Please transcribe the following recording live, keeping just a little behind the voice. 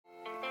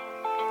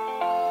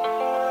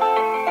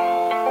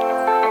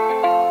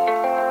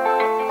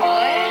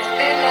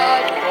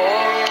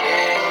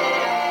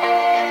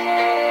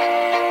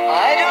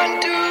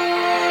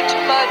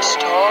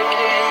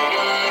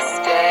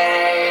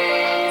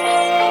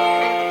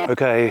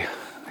Okay,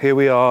 here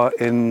we are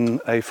in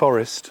a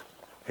forest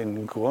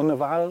in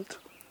Grunewald,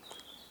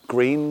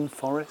 green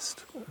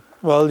forest.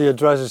 Well, the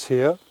address is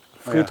here,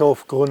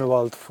 Friedhof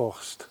Grunewald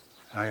Forst.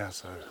 Oh yeah,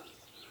 so,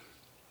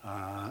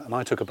 and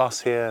I took a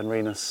bus here and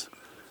Renus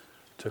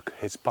took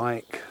his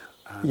bike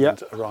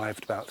and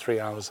arrived about 3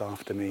 hours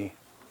after me.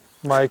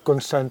 My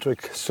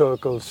concentric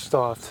circles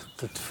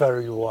started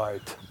very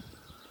wide.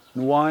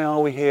 Why are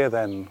we here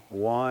then?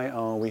 Why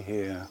are we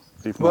here?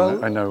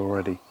 Well, I know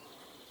already.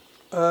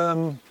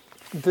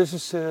 This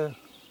is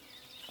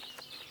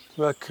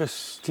where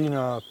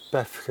Christina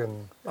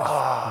Befgen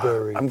is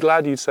buried. I'm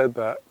glad you said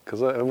that,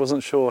 because I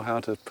wasn't sure how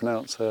to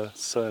pronounce her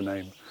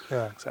surname.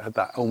 Yeah. So it had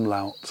that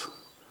umlaut.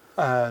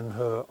 And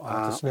her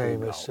artist's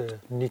name is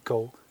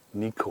Nico.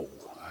 Nico,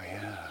 oh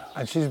yeah.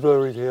 And she's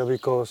buried here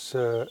because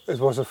it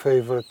was her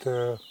favorite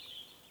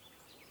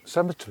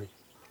cemetery.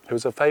 It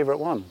was her favourite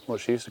one. Well,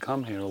 she used to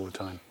come here all the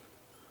time.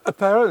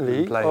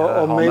 Apparently,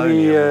 or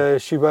maybe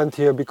she went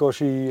here because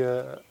she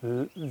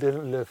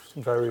didn't live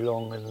very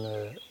long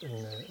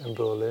in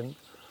Berlin.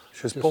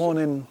 She was born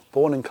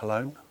in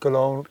Cologne.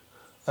 Cologne,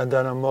 and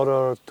then her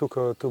mother took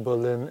her to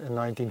Berlin in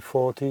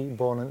 1940,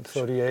 born in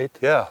 38.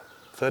 Yeah,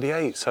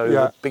 38. So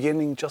the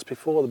beginning, just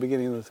before the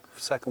beginning of the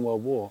Second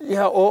World War.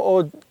 Yeah,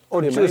 or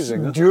just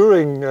amazing,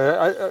 during,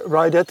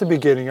 right at the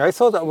beginning. I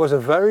thought that was a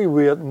very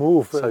weird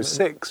move. So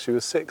she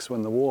was 6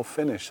 when the war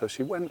finished, so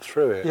she went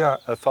through it. Yeah.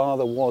 Her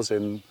father was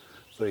in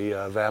the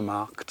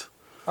Wehrmacht.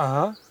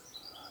 Uh-huh.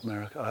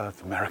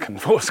 American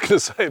force, going to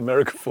say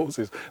American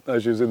forces. No,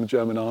 she was in the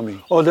German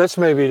army. Oh, that's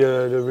maybe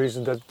the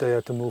reason that they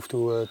had to move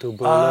to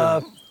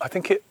Berlin. I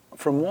think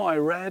from what I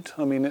read,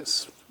 I mean,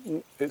 it's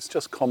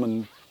just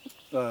common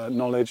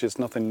knowledge. It's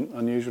nothing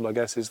unusual, I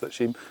guess. Is that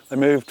they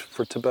moved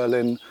to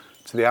Berlin,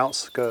 to the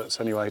outskirts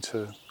anyway,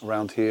 to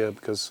around here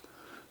because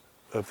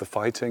of the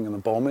fighting and the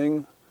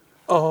bombing.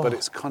 Oh. But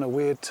it's kind of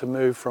weird to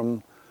move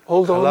from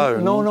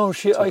Cologne. No. I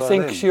Berlin.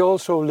 think she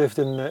also lived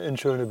in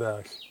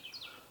Schöneberg,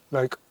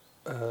 like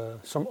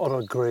some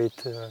other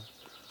great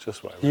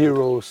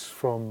heroes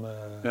from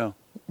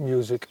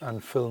music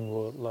and film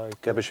world.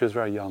 Like but she was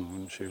very young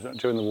when she was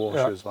during the war.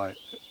 She was like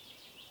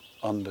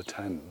under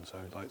 10, so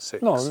like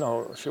 6.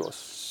 No, she was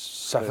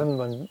 7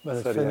 when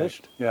it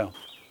finished. Yeah.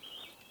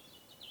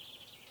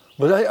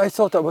 But I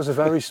thought that was a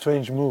very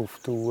strange move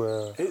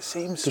to it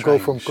seems to go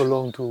from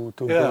Cologne to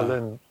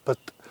Berlin. But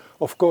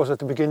of course, at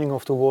the beginning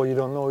of the war, you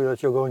don't know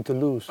that you're going to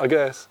lose. I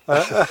guess.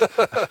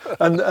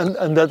 and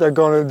that they're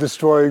going to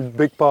destroy a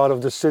big part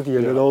of the city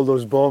and get all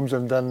those bombs.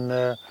 And then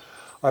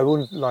I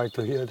wouldn't like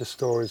to hear the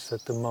stories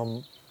that the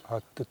mum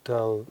had to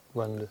tell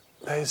when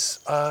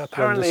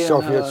apparently the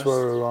Soviets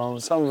were around.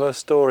 Some of her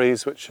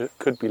stories, which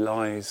could be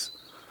lies.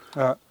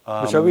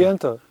 Shall we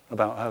enter?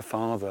 About her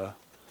father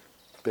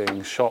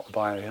being shot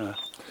by.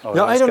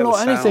 I don't know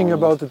anything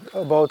about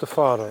the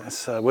father.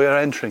 We're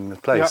entering the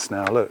place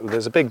now. Look,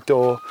 there's a big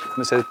door and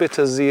it says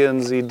 "Bitte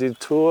sehen Sie die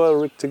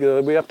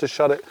Tür." We have to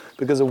shut it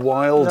because of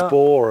wild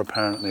boar.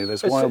 Apparently,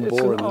 there's wild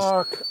boar in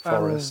this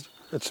forest.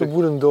 It's a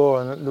wooden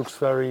door and it looks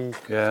very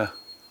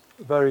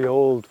very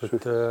old with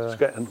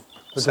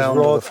this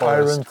wrought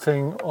iron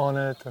thing on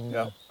it.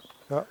 And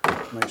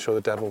make sure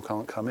the devil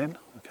can't come in.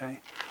 Okay.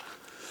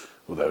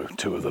 Although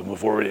 2 of them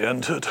have already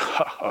entered.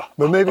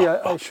 But maybe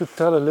I should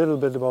tell a little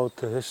bit about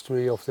the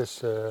history of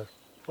this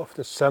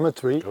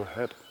cemetery. Go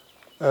ahead.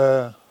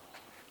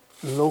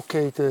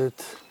 Located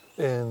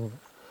in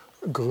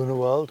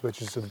Grunewald,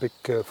 which is a big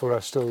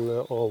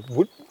forestal or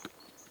wood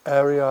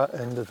area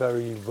in the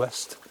very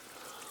west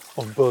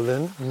of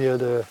Berlin, near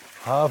the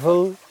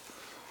Havel,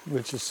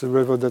 which is the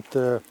river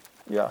that,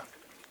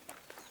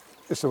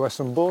 is the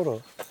western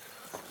border.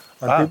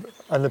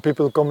 And the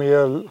people come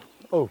here.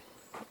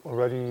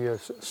 Already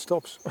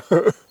stops.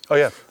 Oh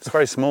yeah, it's a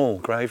very small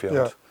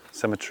graveyard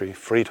cemetery,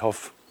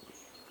 Friedhof.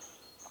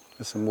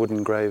 There's some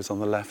wooden graves on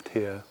the left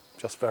here,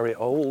 just very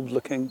old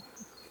looking.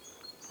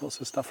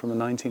 Lots of stuff from the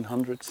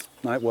 1900s,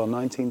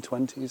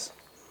 1920s.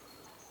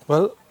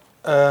 Well,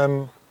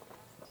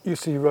 you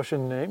see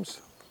Russian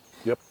names.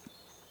 Yep,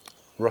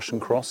 Russian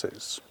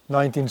crosses.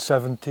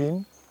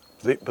 1917.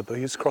 But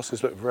these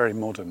crosses look very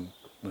modern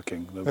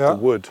looking, the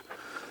wood.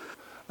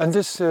 And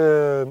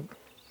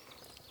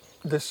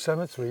this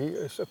cemetery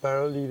is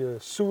apparently the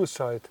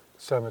suicide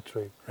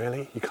cemetery.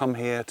 Really? You come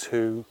here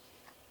to...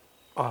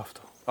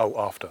 After. Oh,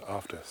 after,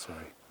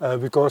 sorry.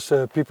 Because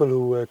people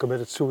who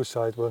committed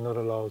suicide were not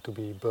allowed to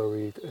be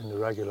buried in the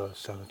regular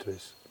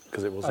cemeteries.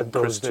 Because it was a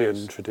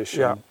Christian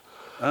tradition.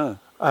 Yeah.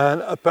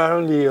 And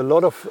apparently a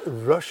lot of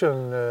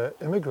Russian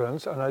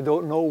immigrants, and I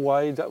don't know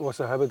why that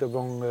was a habit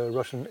among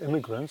Russian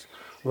immigrants,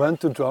 went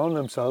to drown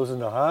themselves in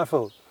the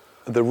Havel.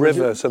 The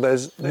river, so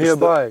there's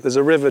nearby. There's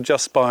a river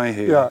just by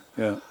here.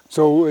 Yeah.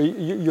 So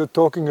you're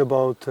talking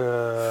about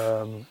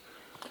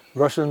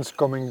Russians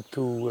coming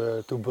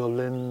to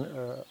Berlin.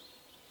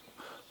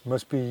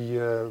 Must be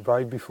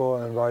right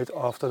before and right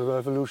after the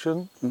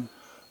revolution.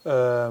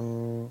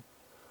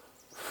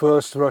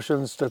 First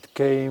Russians that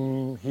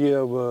came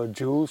here were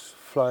Jews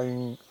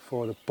flying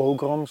for the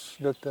pogroms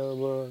that they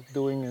were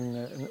doing in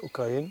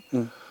Ukraine.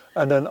 Mm.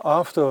 And then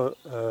after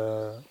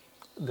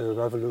the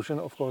revolution,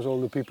 of course,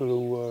 all the people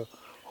who were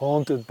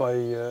haunted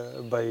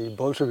by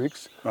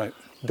Bolsheviks, Right.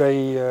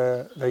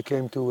 they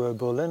came to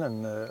Berlin,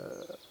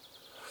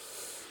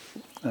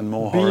 And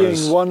more being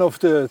horrors. one of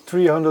the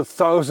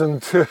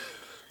 300,000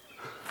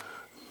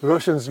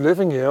 Russians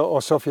living here,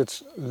 or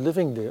Soviets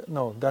living there.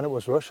 No, then it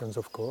was Russians,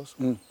 of course.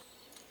 Mm.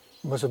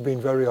 Must have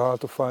been very hard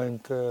to find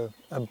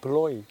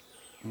employee.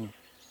 Mm.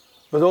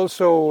 But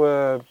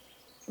also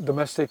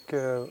domestic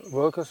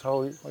workers,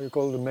 how you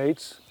call the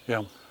maids,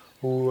 Yeah.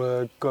 who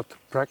got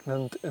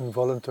pregnant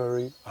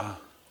involuntarily. Ah.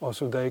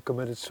 Also they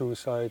committed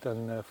suicide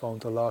and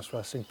found their last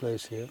resting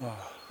place here.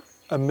 Ah.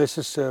 And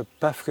Mrs.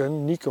 Pevgen,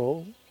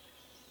 Nico,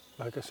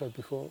 like I said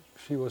before,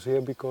 she was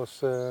here because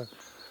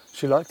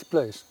she liked the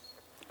place.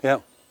 Yeah.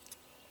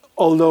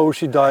 Although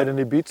she died in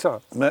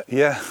Ibiza.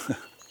 Yeah.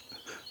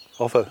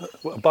 Off a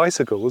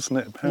bicycle, wasn't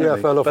it? Apparently.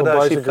 Yeah, fell off but a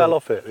bicycle. She fell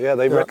off it. Yeah,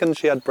 they Yeah. reckon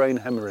she had brain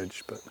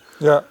hemorrhage, but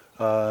Yeah.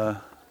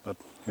 but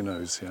who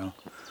knows? Yeah.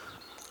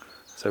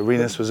 So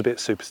Renus was a bit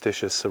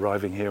superstitious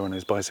arriving here on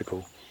his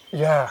bicycle.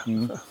 Yeah.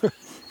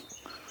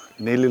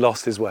 Nearly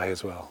lost his way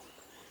as well.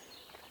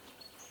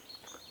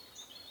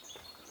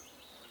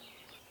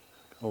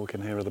 All we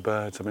can hear are the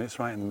birds. I mean, it's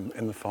right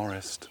in the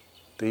forest,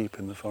 deep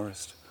in the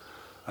forest.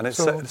 And it's,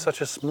 So- it's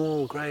such a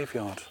small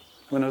graveyard.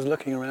 I mean, I was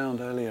looking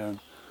around earlier and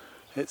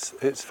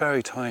it's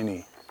very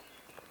tiny.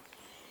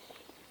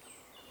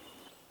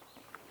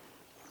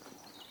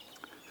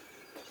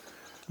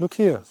 Look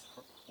here.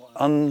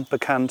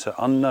 Unbekannter,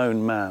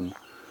 unknown man.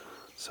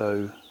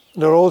 So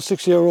They're all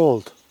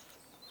 6-year-old.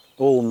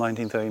 all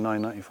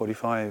 1939,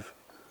 1945.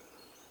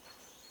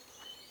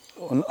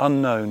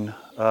 Unknown,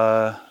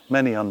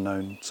 many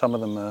unknown. Some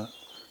of them are,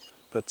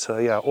 but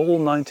yeah, all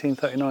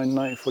 1939,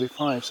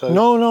 1945. So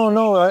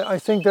No. I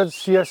think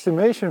that's the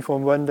estimation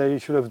from when they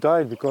should have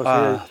died,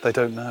 because they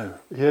don't know.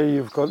 here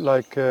you've got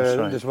like That's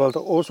right. this Walter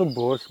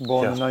Osenburg,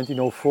 born in Yeah.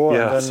 1904.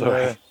 Yeah, and then,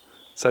 sorry.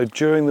 So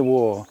during the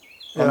war,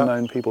 Yeah.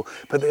 unknown people.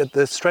 But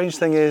the strange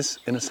thing is,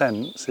 in a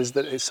sense, is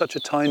that it's such a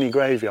tiny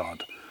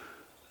graveyard.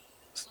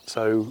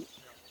 So,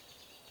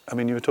 I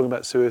mean, you were talking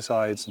about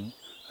suicides and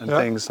Yeah.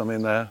 things. I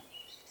mean,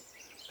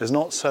 there's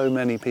not so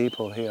many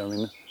people here. I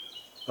mean,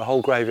 the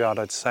whole graveyard,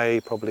 I'd say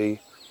probably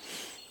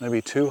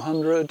maybe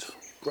 200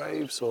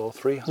 graves or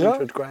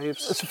 300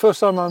 graves. It's the first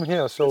time I'm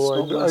here, so It's not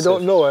I massive.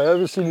 don't know. I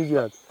haven't seen it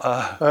yet.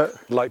 I'd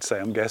like to say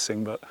I'm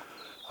guessing, but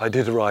I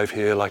did arrive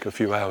here like a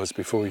few hours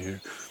before you.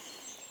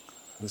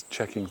 I was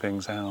checking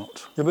things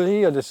out. Yeah, but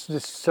here, this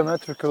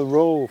symmetrical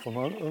row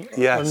from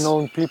Yes.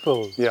 unknown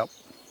people. Yep.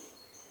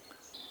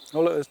 Oh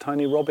look, there's a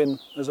tiny robin.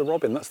 There's a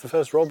robin. That's the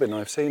first robin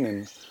I've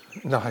seen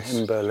Nice.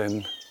 in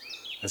Berlin.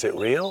 Is it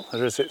real,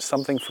 or is it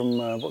something from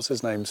what's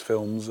his name's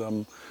films?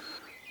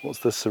 What's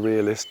the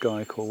surrealist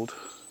guy called?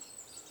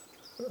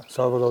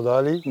 Salvador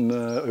Dali,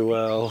 No,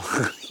 well,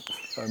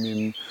 I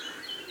mean,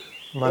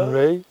 Man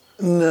Ray.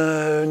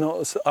 no,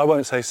 not. I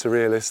won't say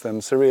surrealist. Then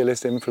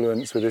surrealist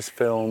influence with his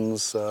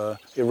films.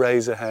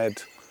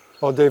 Eraserhead.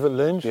 Or David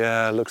Lynch.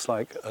 Yeah, looks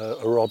like a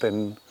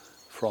robin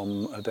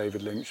from a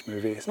David Lynch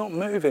movie. It's not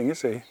moving,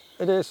 is he?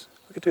 It is.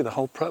 We could do the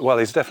whole. Well,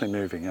 he's definitely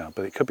moving, yeah,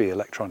 but it could be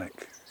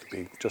electronic.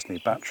 Just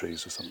need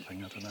batteries or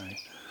something, I don't know.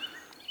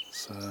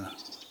 So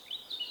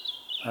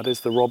that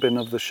is the robin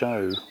of the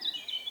show,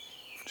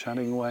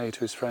 chatting away to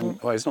his friend.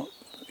 Well, he's not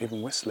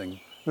even whistling.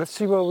 Let's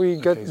see where we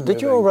get. He's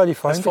Did you moving. already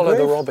find Let's follow the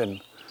grave?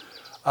 robin.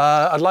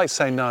 I'd like to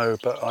say no,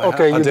 but I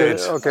Okay, I you did.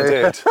 did,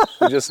 okay. I did.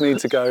 We just need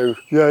to go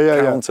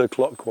Yeah.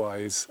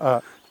 counterclockwise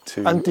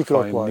to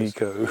Anti-clockwise.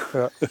 find Nico.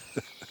 Yeah.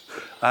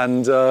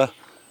 And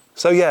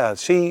so yeah,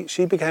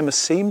 she became a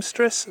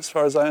seamstress, as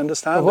far as I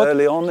understand, What?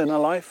 early on in her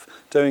life,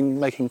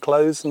 making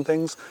clothes and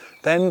things.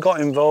 Then got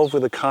involved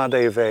with the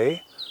KaDeWe,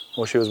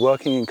 or she was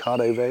working in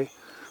KaDeWe,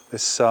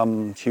 this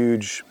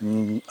huge,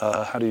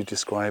 how do you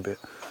describe it?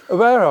 A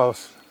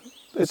warehouse.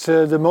 It's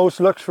the most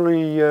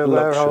luxury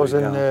warehouse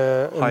in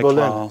High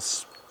Berlin.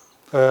 class,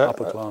 Uh,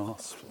 upper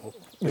class,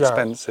 yeah.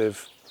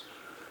 expensive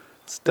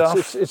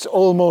stuff. It's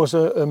almost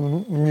a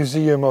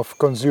museum of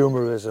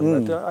consumerism.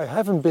 Mm. But I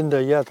haven't been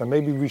there yet, and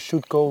maybe we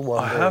should go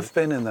one I day. have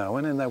been in there. I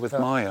went in there with Yeah.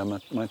 Maya,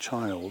 my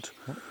child,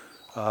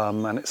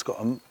 and it's got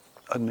an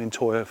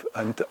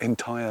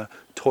entire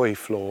toy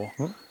floor.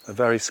 A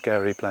very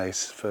scary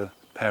place for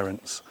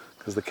parents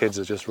because the kids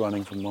are just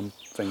running from one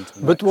thing to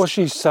the But next. was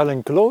she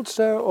selling clothes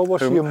there, or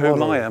was she a Who model?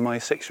 Maya, my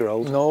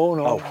 6-year-old? No.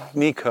 Oh,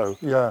 Nico.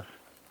 Yeah.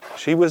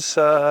 She was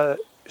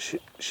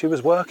she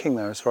was working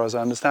there, as far as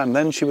I understand.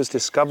 Then she was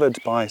discovered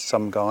by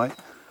some guy,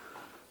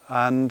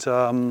 and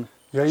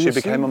Yeah, she you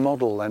became see? a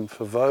model then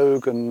for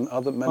Vogue and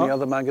many Oh.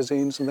 other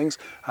magazines and things.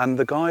 And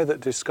the guy that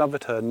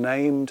discovered her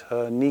named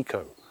her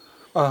Nico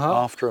Uh-huh.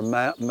 after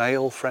a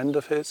male friend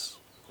of his.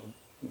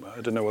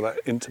 I don't know what that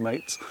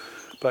intimates,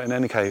 but in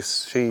any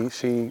case,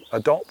 she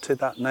adopted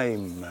that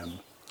name then.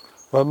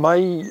 Well, my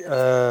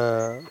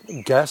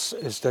guess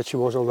is that she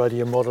was already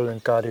a model in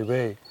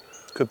KaDeWe.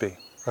 Could be,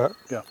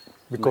 yeah.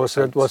 Because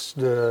Makes that was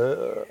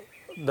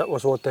that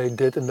was what they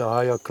did in the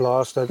higher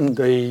class, that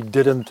they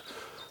didn't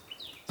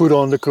put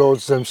on the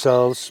clothes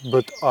themselves,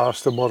 but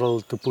asked the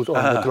model to put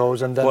on the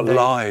clothes, and then what they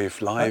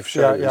live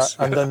shows.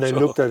 and then they sure.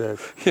 looked at it.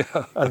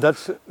 Yeah. And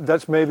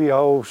that's maybe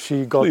how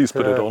she got. Please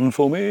put it on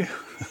for me.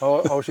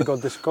 how she got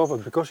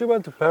discovered, because she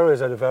went to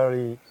Paris at a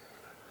very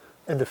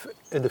in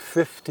the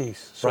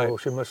 50s, so Right.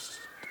 she must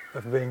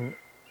have been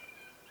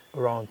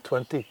around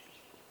 20.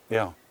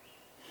 Yeah.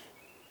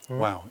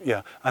 Wow.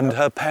 Yeah. And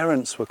her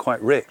parents were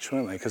quite rich,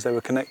 weren't they? Because they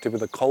were connected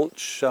with a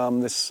Kolsch,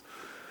 this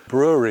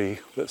brewery.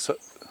 That's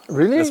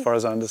Really? as far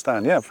as I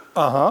understand. Yeah.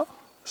 Uh-huh.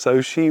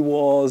 So she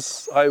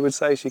was. I would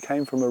say she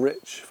came from a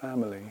rich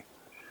family.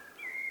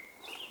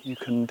 You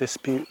can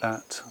dispute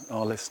that,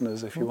 our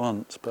listeners, if you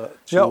want, but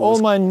she Yeah, all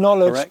was my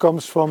knowledge correct.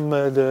 comes from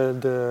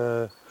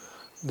the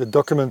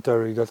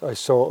documentary that I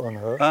saw on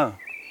her, Ah.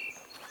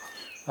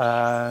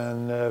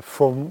 and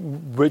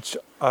from which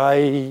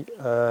I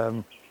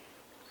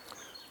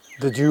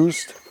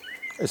deduced.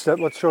 Is that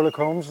what Sherlock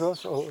Holmes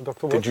does, or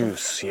Dr. Watson?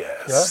 Deduce,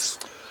 yes.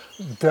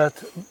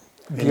 That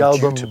the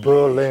album Indubitably.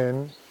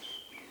 Berlin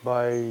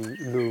by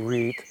Lou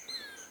Reed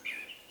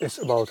is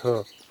about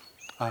her.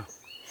 Ah.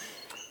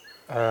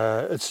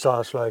 It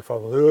starts like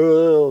from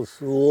whoa,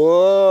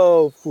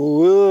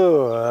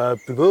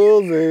 happy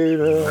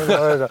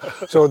birthday.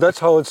 So that's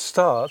how it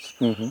starts.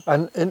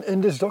 And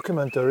in this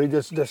documentary,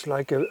 there's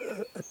like a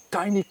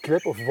tiny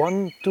clip of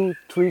 1, 2,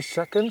 3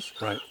 seconds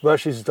Right. where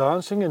she's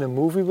dancing in a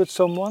movie with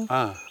someone,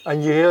 Ah.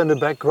 and you hear in the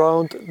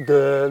background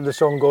the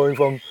song going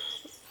from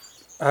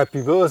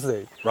Happy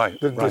Birthday. Right.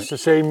 It's the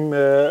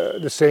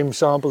same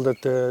sample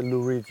that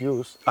Lou Reed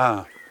used.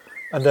 Ah.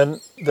 And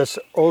then there's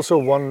also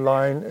one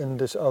line in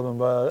this album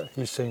where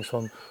he sings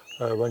from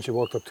when she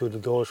walked up to the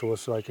door, she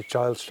was like a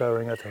child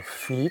staring at her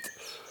feet.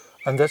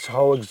 And that's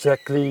how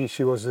exactly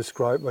she was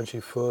described when she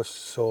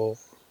first saw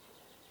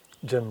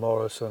Jim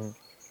Morrison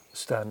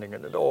standing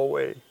in the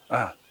doorway.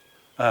 Yeah.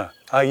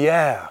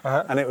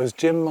 Uh-huh. And it was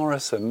Jim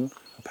Morrison,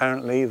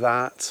 apparently,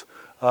 that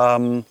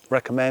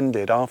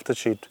recommended, after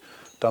she'd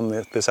done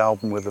this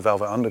album with the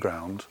Velvet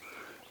Underground,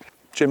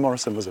 Jim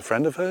Morrison was a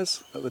friend of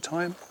hers at the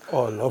time.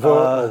 Or lover,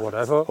 or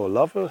whatever. Or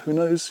lover, who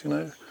knows,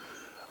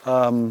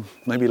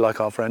 Maybe like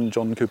our friend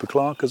John Cooper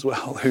Clarke as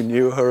well, who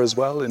knew her as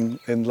well in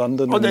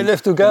London. Oh, they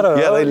lived together.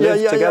 Yeah, they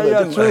lived together,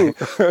 didn't true.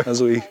 they?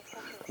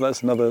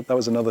 That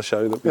was another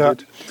show that we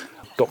did.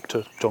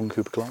 Dr. John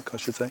Cooper Clarke, I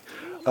should say.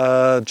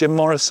 Jim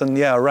Morrison,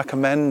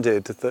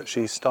 recommended that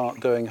she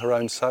start doing her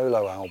own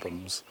solo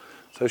albums.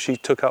 So she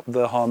took up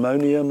the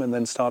harmonium and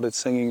then started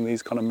singing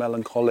these kind of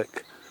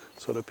melancholic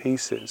sort of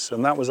pieces,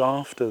 and that was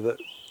after the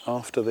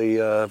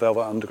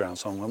Velvet Underground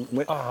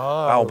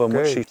album,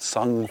 which she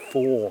sung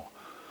 4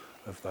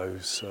 of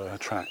those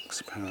tracks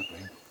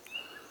apparently.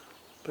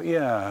 But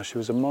yeah, she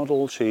was a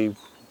model. She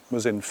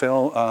was in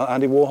film,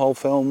 Andy Warhol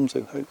films,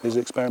 his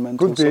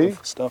experimental sort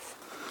of stuff.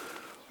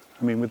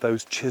 I mean, with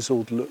those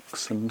chiseled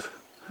looks and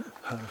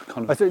her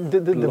kind of I think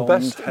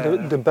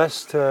the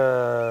best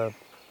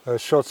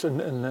shots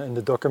in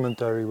the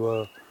documentary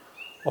were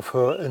of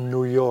her in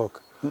New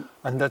York.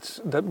 And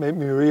that made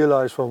me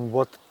realize from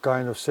what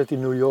kind of city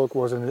New York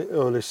was in the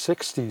early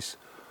 60s.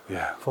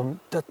 Yeah.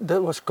 From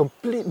that was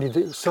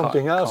completely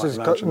something else. Can't It's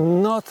got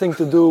imagine. nothing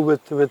to do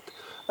with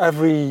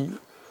every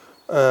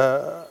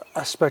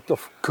aspect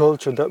of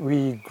culture that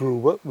we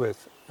grew up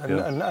with.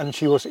 And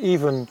she was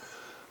even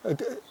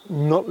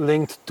not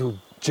linked to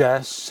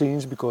jazz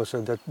scenes, because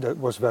that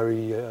was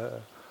very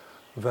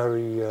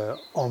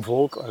en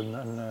vogue and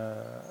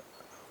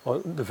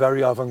the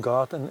very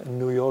avant-garde in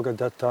New York at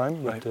that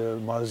time, with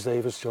Miles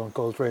Davis, John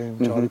Coltrane,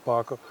 Charlie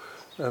Parker.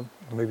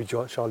 Maybe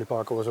Charlie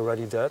Parker was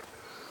already dead,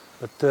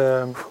 but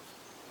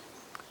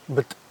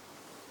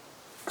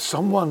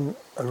someone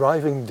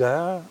arriving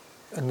there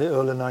in the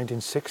early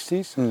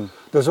 1960s.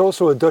 There's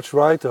also a Dutch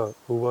writer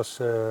who was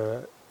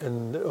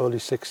in the early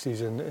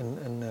 60s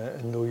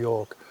in New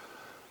York,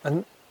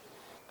 and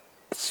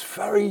it's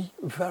very,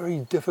 very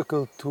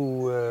difficult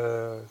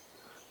to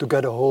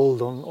get a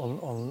hold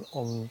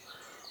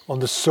on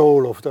the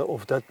soul of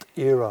that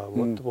era,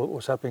 what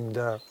was happening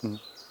there.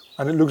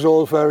 And it looks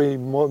all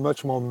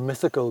much more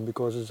mythical,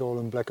 because it's all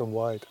in black and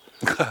white.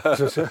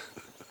 The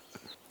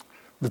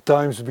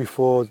times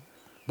before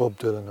Bob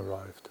Dylan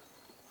arrived.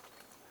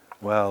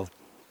 Well,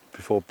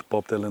 before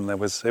Bob Dylan, it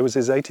was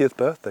his 80th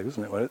birthday,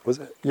 wasn't it? Was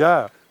it?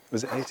 Yeah.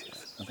 Was it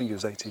 80th? I think it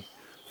was 80 a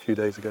few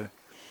days ago.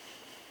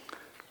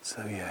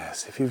 So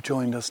yes, if you've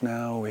joined us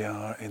now, we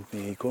are in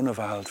the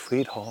Grunewald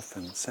Friedhof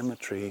and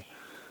Cemetery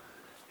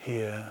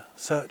here,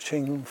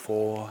 searching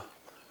for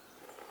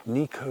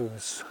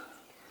Nico's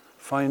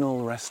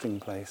final resting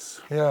place.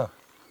 Yeah.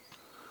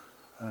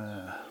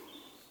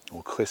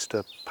 Or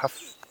Christa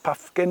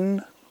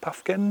Päffgen.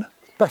 Päffgen.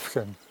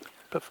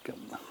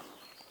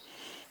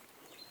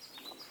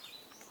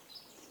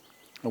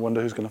 I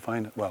wonder who's going to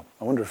find it. Well,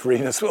 I wonder if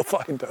Renus will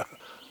find her.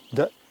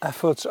 the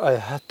efforts I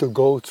had to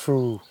go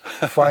through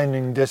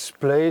finding this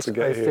place, To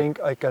get I here. think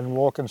I can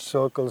walk in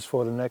circles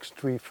for the next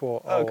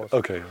 3-4 hours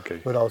Okay.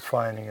 without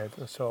finding it.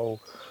 So,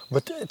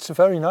 but it's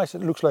very nice.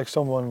 It looks like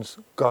someone's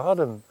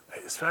garden.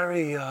 It's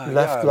very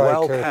Left like,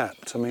 well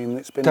kept. I mean,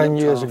 it's been 10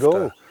 looked years after.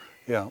 ago.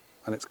 Yeah,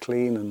 and it's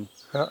clean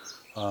Yeah.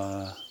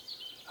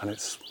 and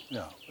it's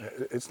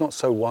it's not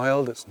so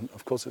wild. It's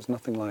of course it's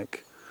nothing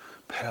like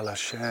Père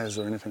Lachaise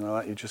or anything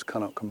like that. You just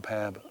cannot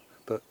compare.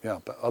 But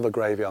other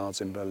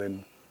graveyards in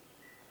Berlin.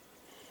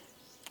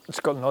 It's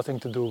got nothing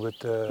to do with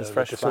There's the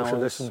fresh flowers.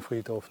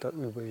 Socialistenfriedhof that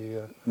we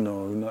No,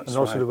 that's and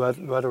also right.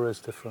 the weather is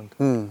different.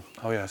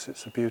 Oh yes,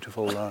 it's a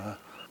beautiful,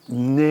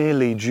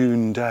 nearly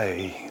June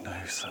day. You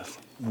know, so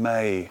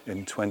May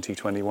in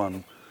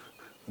 2021.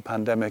 The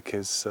pandemic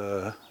is,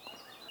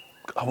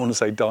 I want to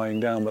say dying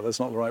down, but that's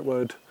not the right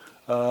word.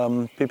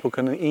 People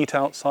can eat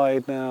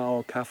outside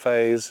now,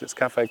 cafes. It's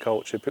cafe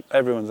culture.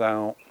 Everyone's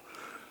out.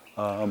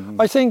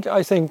 I think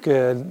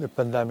the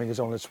pandemic is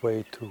on its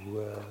way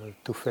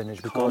to finish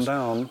because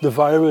down. the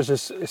virus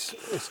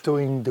is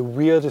doing the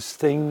weirdest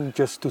thing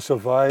just to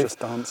survive. Just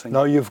dancing.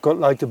 Now you've got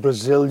like the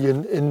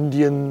Brazilian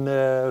Indian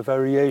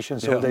variation,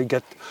 so Yeah. they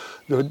get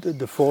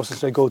the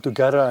forces, they go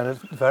together, and it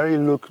very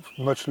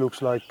much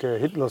looks like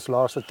Hitler's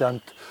last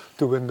attempt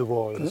to win the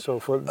war. So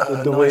for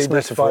the way nice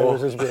this metaphor.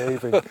 virus is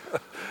behaving.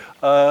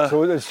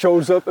 So it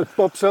shows up, it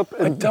pops up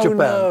in I don't Japan.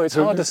 know. It's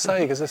So hard to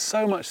say because there's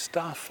so much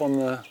stuff on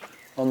the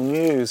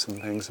news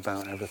and things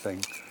about everything.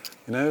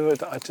 You know,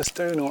 I just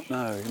do not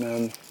know. You know,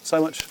 and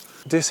so much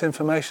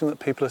disinformation that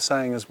people are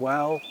saying as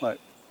well, like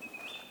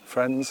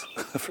Friends,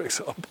 for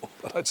example.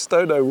 I just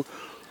don't know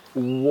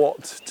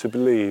what to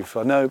believe.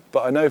 I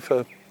know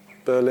for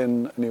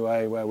Berlin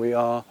anyway, where we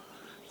are,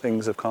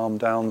 things have calmed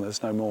down.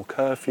 There's no more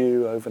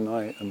curfew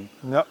overnight, and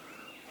Yeah.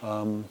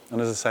 and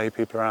as I say,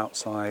 people are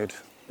outside.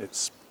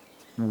 It's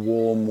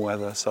warm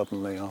weather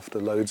suddenly after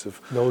loads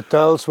of The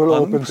hotels will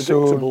open soon.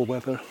 unpredictable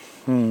weather.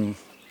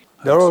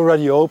 They're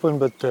already open,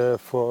 but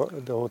for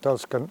the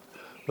hotels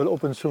will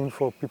open soon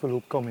for people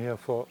who come here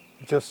for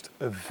just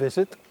a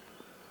visit.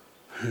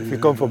 If you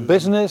come for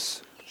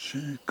business,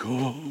 She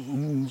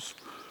comes,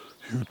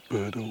 you'd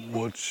better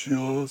watch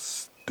your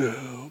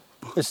step.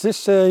 is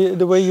this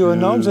the way you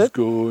announce She's it?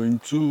 going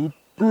to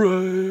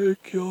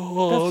break your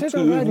heart That's it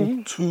already?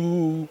 in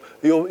two.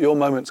 Your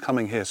moment's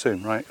coming here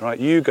soon, right? Right,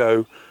 you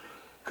go,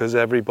 because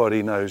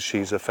everybody knows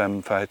she's a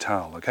femme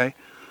fatale, okay?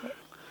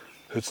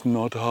 It's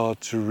not hard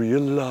to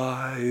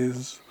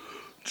realize.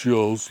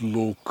 Just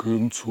look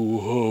into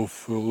her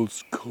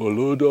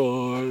false-colored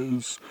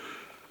eyes.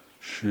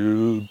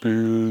 She'll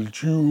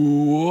build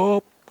you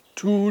up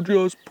to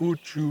just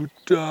put you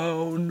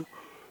down.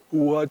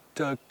 What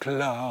a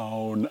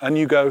clown. And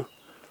you go,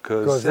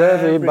 'cause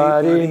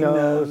everybody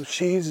knows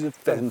she's a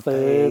femme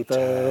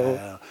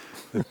fatale.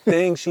 The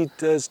thing she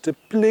does to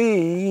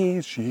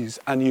please,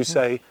 and you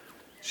say,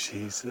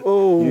 she's a,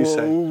 you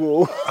say,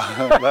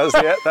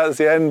 that's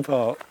the end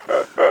part.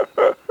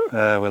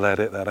 We'll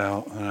edit that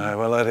out.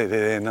 We'll edit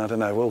it in. I don't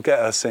know. We'll get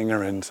a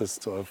singer in to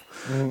sort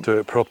of do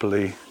it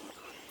properly.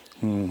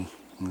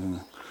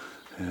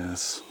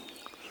 Yes.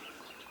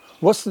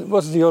 What's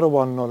the other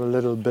one not a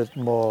little bit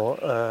more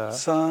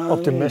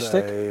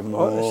optimistic?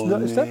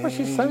 Sunday Is that what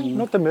she's saying?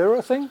 Not the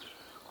mirror thing?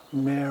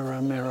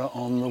 Mirror, mirror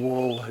on the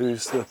wall,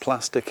 who's the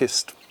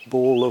plasticest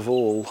ball of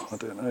all? I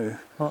don't know.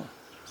 Huh.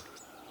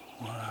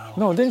 Wow.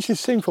 No, didn't she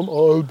sing from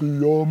I'll be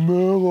your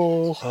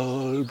mirror?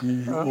 I'll be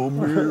your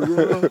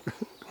mirror,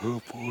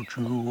 what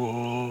you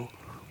are,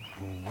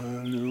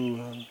 where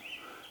you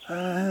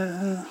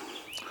are.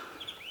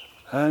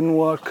 And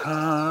what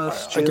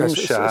costume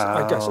shall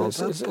I guess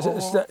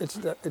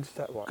it's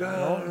that one.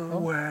 girl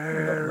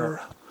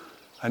wear?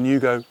 And you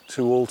go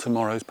to all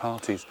tomorrow's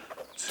parties.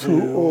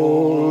 To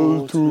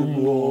all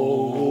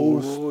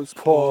tomorrow's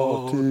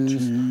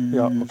parties.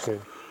 Yeah, okay.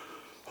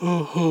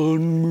 A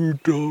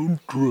hand-me-down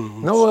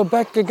dress. No, we're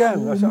back again.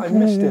 I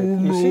missed it.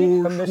 You see?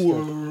 I missed it.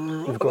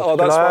 You've got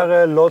that's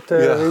Clara, Lotte, Yeah,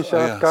 Richard,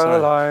 sorry.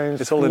 Caroline,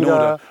 It's all in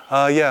Frida.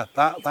 order. Yeah,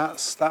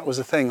 that was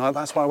the thing.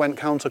 That's why I went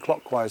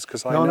counterclockwise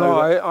because I No, know. no,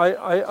 that-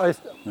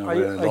 we're I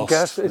lost.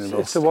 guess We're it's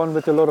lost. the one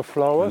with a lot of I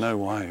flowers. know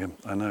why.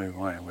 I know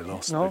why we're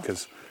lost No?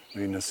 because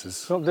Venus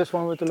is Not this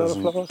one with a lot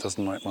of flowers?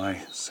 doesn't like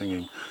my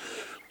singing.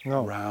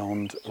 No.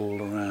 Round,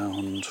 all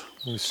around.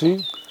 You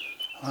see?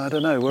 I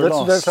don't know. We're That's-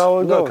 lost. that's how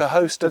it Look, goes. a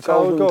host of That's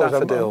how it golden goes.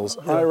 daffodils.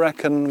 Yeah. I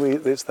reckon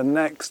it's the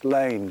next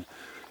lane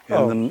in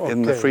Oh, the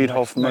okay,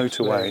 Friedhof next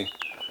motorway.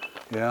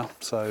 Yeah.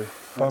 So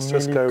let's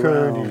just go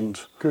Familie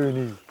round.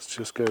 König. Let's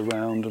just go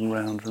round and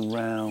round and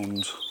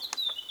round.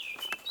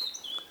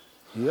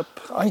 Yep.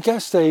 I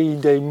guess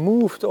they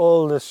moved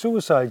all the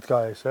suicide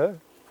guys, eh?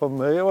 From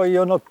well,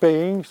 you're not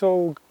paying,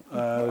 so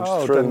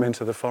Just threw them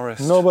into the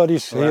forest.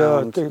 nobody's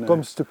around, here you know.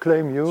 comes to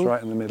claim It's you.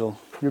 right in the middle.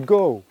 You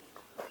go.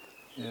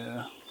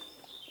 Yeah.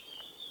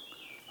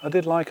 I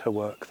did like her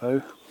work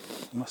though,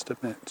 I must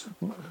admit.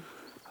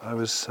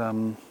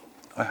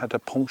 I had a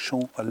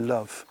penchant, a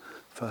love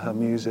for her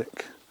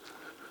music.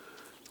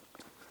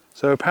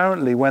 So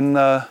apparently when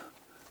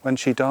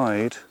she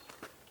died,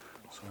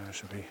 sorry I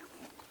should be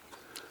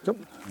Yep.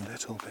 A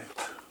little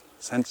bit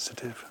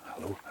sensitive.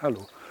 Hello,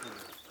 hello.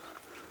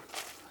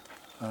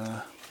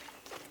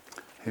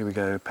 Here we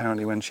go.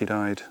 Apparently when she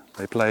died,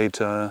 they played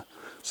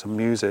some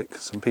music.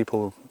 Some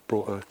people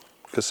brought a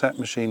cassette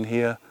machine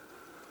here.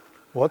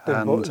 What? They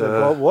And,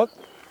 bought what?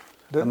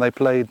 And they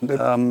played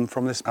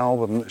from this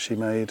album that she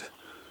made.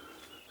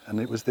 And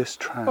it was this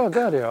track. Oh,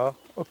 there they are.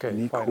 Okay,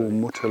 Nico finally.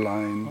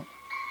 Mutterlein.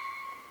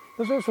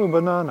 There's also a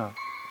banana.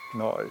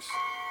 Nice.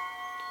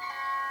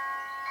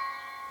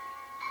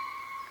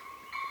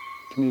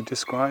 Can you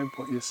describe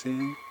what you're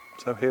seeing?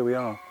 So here we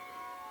are.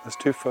 There's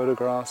 2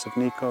 photographs of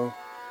Nico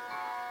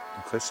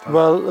and Christa.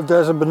 Well,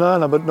 there's a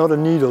banana, but not a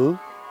needle,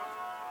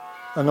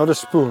 and not a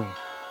spoon.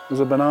 There's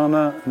a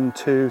banana and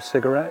 2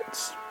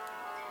 cigarettes.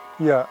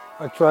 Yeah,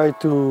 I tried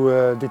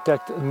to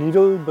detect a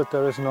needle, but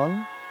there is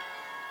none.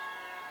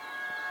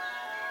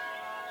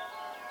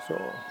 So,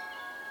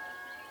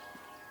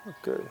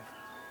 okay.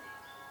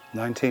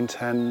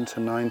 1910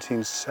 to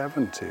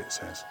 1970, it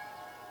says.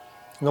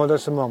 No,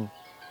 that's the mum.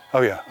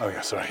 Oh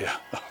yeah, sorry, yeah.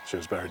 She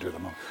was buried with her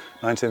mum.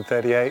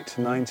 1938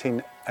 to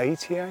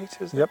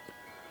 1988, is it? Yep.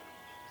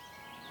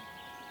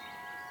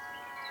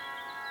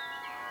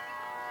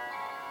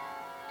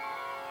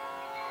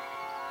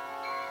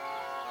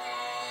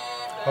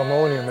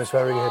 Harmonium is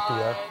very hippie,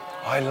 yeah?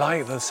 I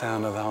like the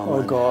sound of the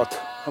harmonium. Oh God.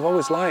 I've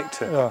always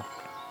liked it. Yeah.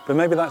 But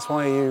maybe that's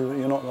why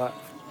you're not that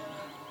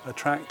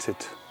attracted.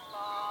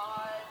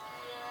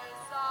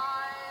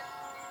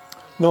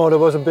 No, there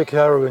was a big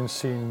heroin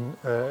scene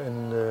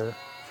in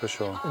For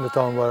sure. the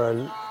town where I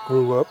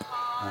grew up,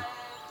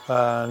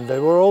 and they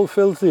were all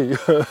filthy.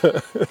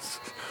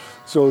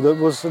 So that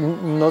was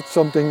not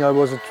something I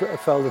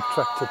felt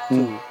attracted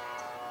to.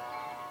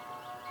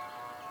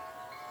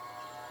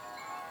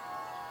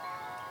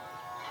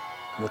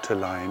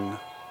 Mutterlein.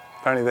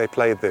 Apparently they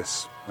played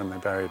this when they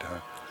buried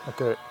her.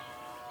 Okay.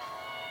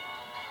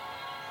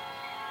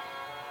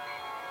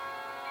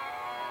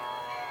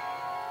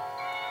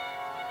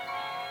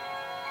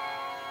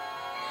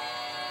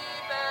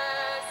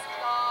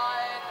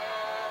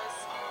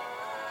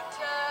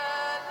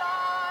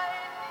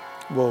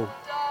 Whoa.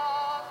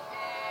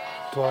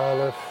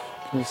 12,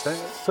 Can you say it?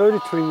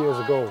 33 years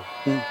ago.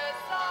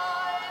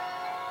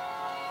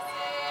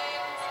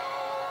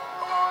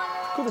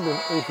 Could have been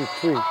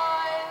 83.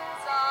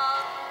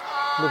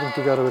 Living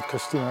together with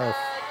Christina F.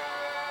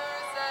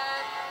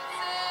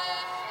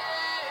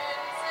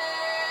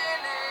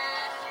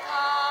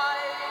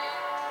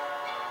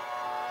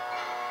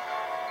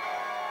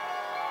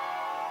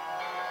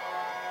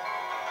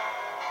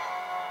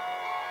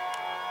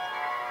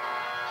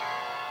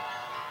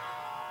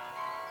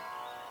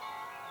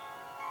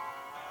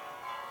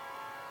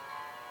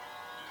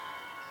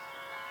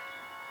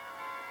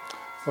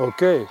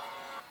 Okay,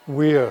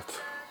 weird.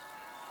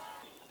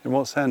 In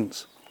what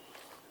sense?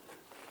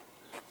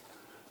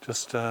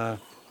 Just, I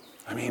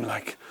mean,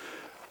 like,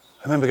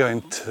 I remember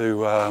going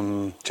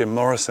to Jim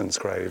Morrison's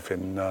grave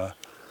in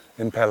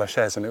Père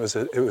Lachaise, and it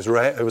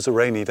was a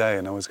rainy day,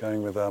 and I was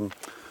going with a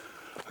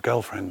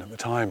girlfriend at the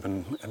time,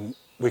 and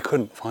we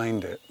couldn't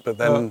find it. But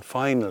then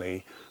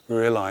finally we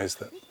realised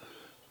that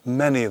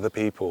many of the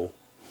people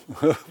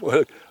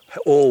were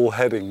all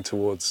heading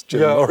towards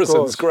Jim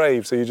Morrison's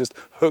grave, so you just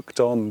hooked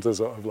on to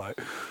sort of like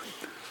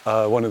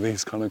one of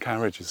these kind of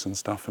carriages and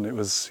stuff, and it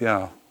was,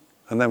 yeah.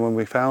 And then when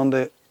we found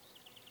it,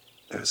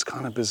 it was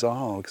kind of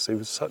bizarre because he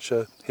was such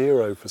a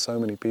hero for so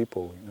many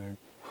people, you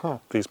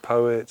know. These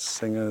poets,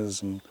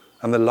 singers, and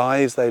the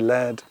lives they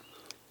led,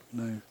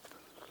 you know.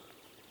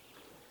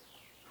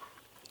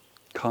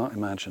 Can't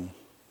imagine.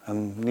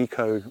 And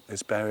Nico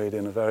is buried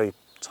in a very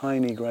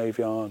tiny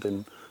graveyard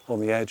on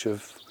the edge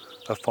of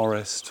a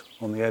forest,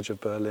 on the edge of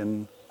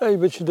Berlin. Hey,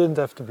 but she didn't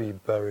have to be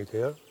buried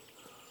here.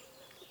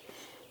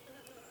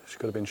 She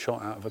could have been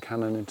shot out of a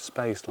cannon into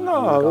space, like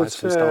No, the guys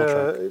from Star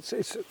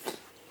Trek.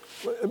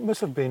 It must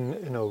have been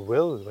in a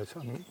will,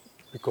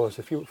 because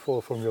if you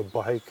fall from your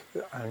bike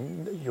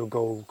and you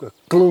go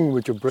gloom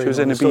with your brain, She was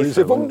in Ibiza, you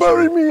say, wasn't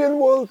bury she? me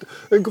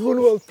in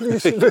Grunewald,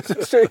 please.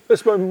 Same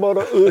as my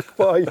mother,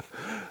 bye.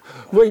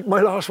 Wait,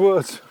 my last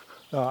words.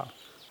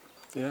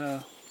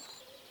 Yeah.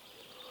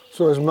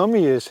 So his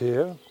mummy is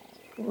here.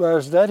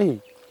 Where's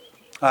Daddy?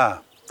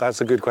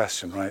 That's a good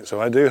question, right? So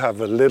I do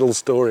have a little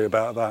story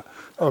about that.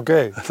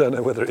 Okay. I don't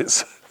know whether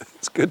it's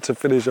good to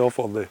finish off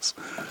on this,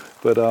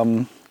 but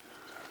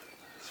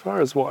as far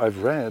as what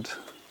I've read,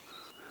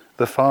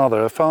 her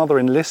father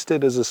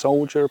enlisted as a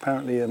soldier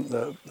apparently at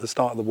the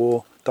start of the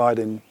war, died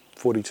in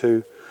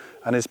 42,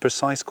 and his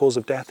precise cause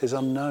of death is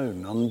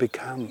unknown,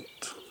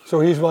 unbekannt. So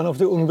he's one of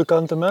the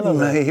unbekannte Männer.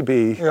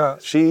 Maybe. Yeah.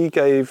 She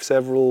gave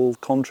several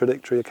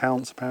contradictory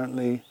accounts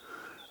apparently,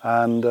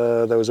 and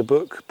there was a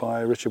book by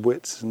Richard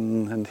Witts,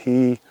 and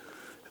he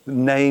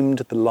named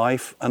the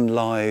life and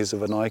lies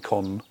of an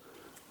icon,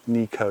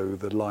 Nico,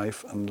 the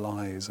life and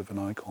lies of an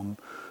icon.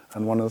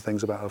 And one of the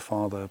things about her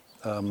father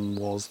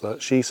was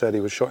that she said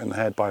he was shot in the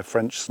head by a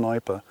French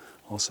sniper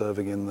while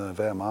serving in the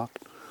Wehrmacht,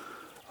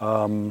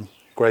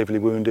 gravely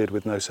wounded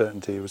with no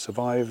certainty he would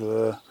survive.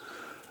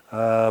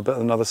 But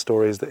another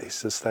story is that he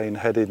sustained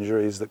head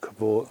injuries that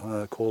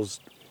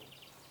caused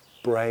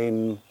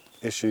brain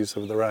issues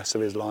for the rest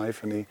of his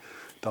life, and he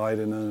died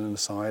in an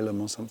asylum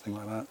or something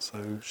like that.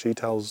 So she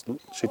told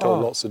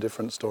lots of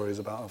different stories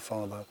about her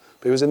father.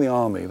 But he was in the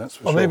army, that's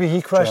for Or sure. maybe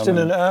he crashed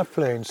German. in an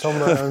airplane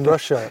somewhere in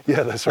Russia.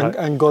 Yeah, that's right.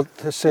 And got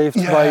saved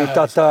by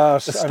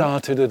Tatars.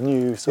 Started a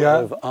new sort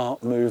of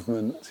art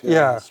movement.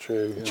 Yeah, that's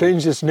true. Yeah.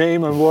 Changed his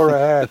name and wore a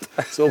hat.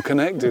 It's all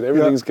connected.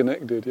 Everything's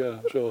connected.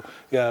 Yeah, sure.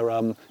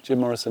 Yeah, Jim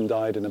Morrison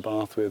died in a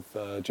bath with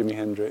Jimi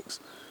Hendrix,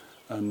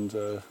 and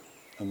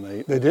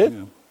they did. You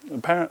know,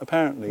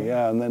 apparently,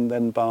 yeah. And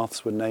then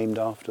baths were named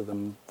after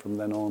them from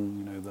then on.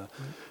 You know, the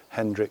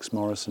Hendrix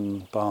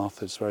Morrison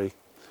bath is very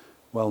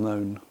well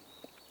known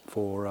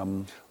for.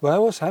 Where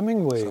was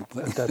Hemingway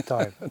at that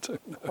time? I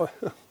don't know.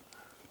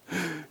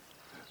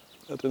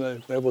 I don't know.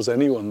 There was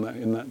anyone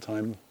in that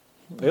time.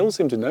 They all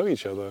seem to know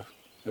each other.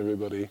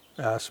 Everybody.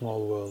 Yeah,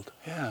 small world.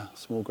 Yeah,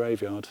 small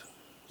graveyard.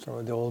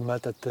 So they all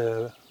met at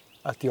the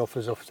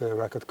office of the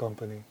record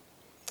company.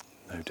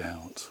 No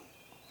doubt.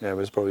 Yeah, it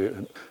was probably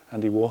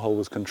Andy Warhol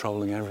was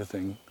controlling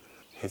everything.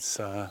 His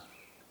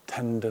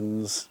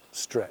tendons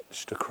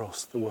stretched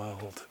across the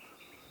world.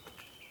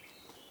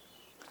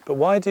 But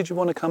why did you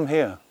want to come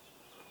here?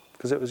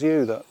 Because it was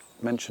you that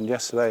mentioned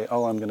yesterday,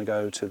 I'm going to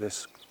go to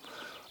this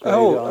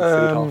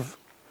graveyard.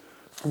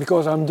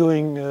 Because I'm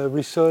doing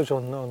research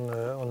on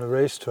a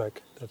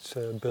racetrack that's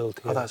built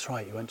here. Oh, that's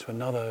right. You went to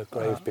another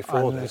grave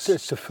before this.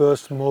 It's the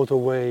first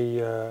motorway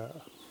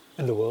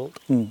in the world.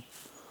 Mm.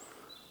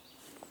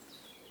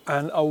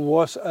 And I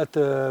was at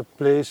the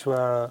place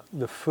where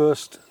the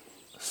first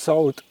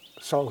south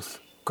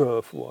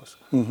curve was.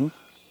 Mm-hmm.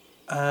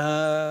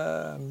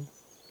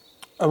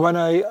 And when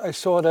I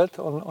saw that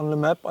on the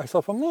map, I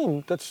thought,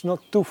 that's not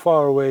too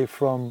far away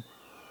from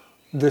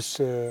this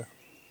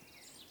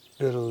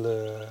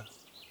little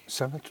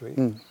cemetery.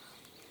 Mm.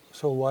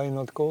 So why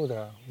not go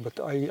there? But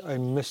I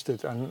missed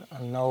it, and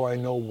now I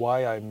know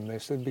why I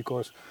missed it,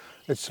 because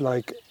it's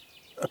like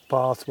a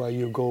path where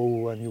you go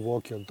when you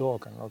walk your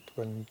dog, and not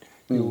when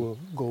you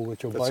go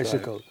with your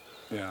bicycle.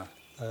 Right. Yeah.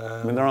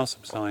 I mean, there are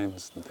some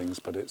signs and things,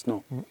 but it's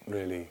not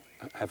really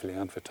heavily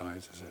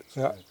advertised, is it?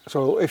 So. Yeah.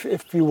 So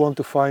if you want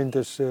to find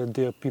this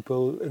dear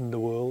people in the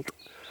world,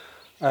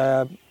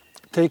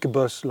 take a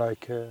bus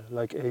like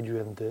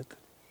Adrian did.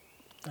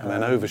 And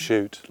then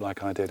overshoot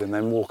like I did, and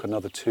then walk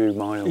another 2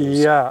 miles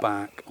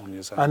back on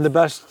yourself. And the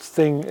best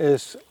thing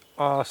is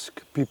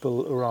ask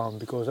people around,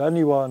 because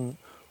anyone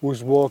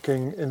who's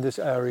walking in this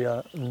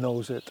area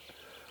knows it.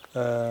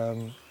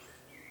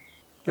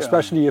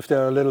 Especially if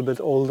they're a little bit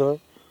older,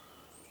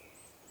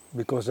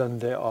 because then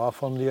they are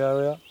from the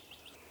area.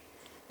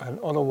 And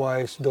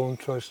otherwise, don't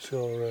trust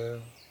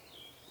your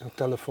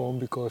telephone,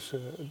 because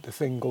the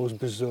thing goes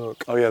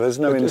berserk. Oh yeah, there's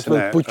no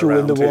internet. It will put you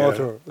in the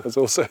water. Here. There's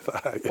also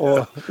that. Yeah.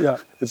 Or,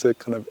 It's a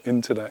kind of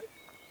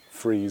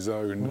internet-free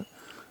zone,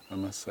 I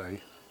must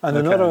say. And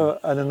another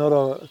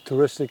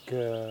touristic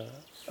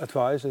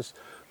advice is,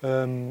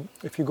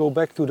 if you go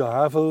back to the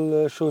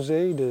Havel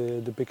Chaussee,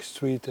 the big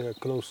street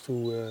close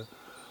to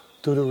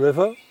the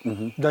river,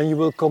 then you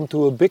will come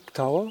to a big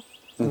tower,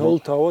 an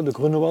old tower, the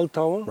Grunewald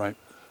Tower. Right.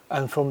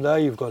 And from there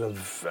you've got a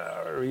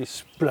very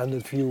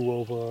splendid view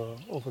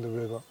over the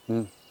river.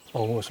 Mm.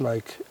 Almost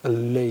like a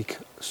lake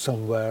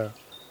somewhere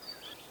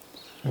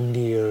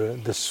near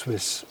the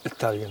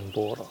Swiss-Italian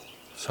border.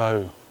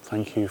 So,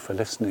 thank you for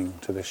listening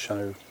to this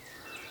show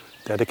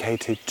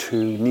dedicated to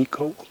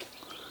Nico.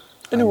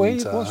 In a way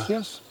it was,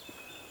 yes.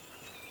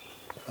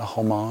 A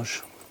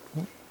homage.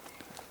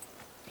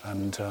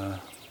 And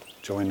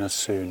join us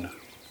soon.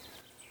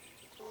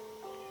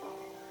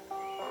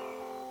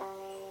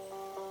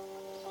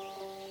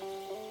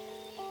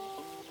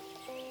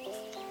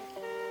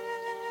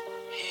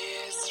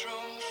 Here's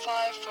room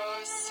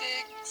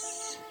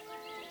 506.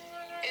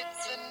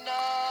 It's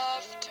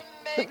enough to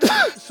make you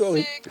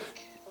Sorry. sick.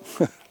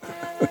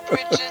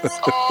 Bridget's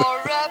all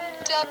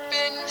wrapped up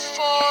in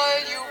foil.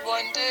 You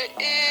wonder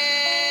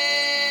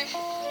if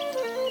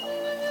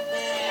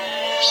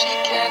she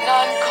can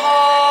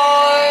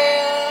uncoil.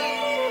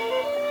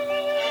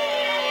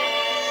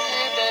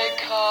 Here they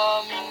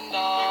come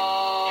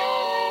now.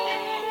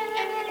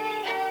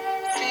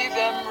 See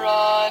them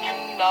run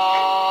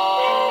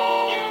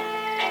now.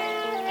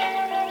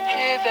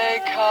 Here they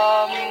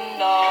come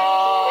now.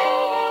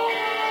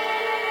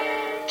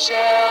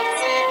 Chelsea.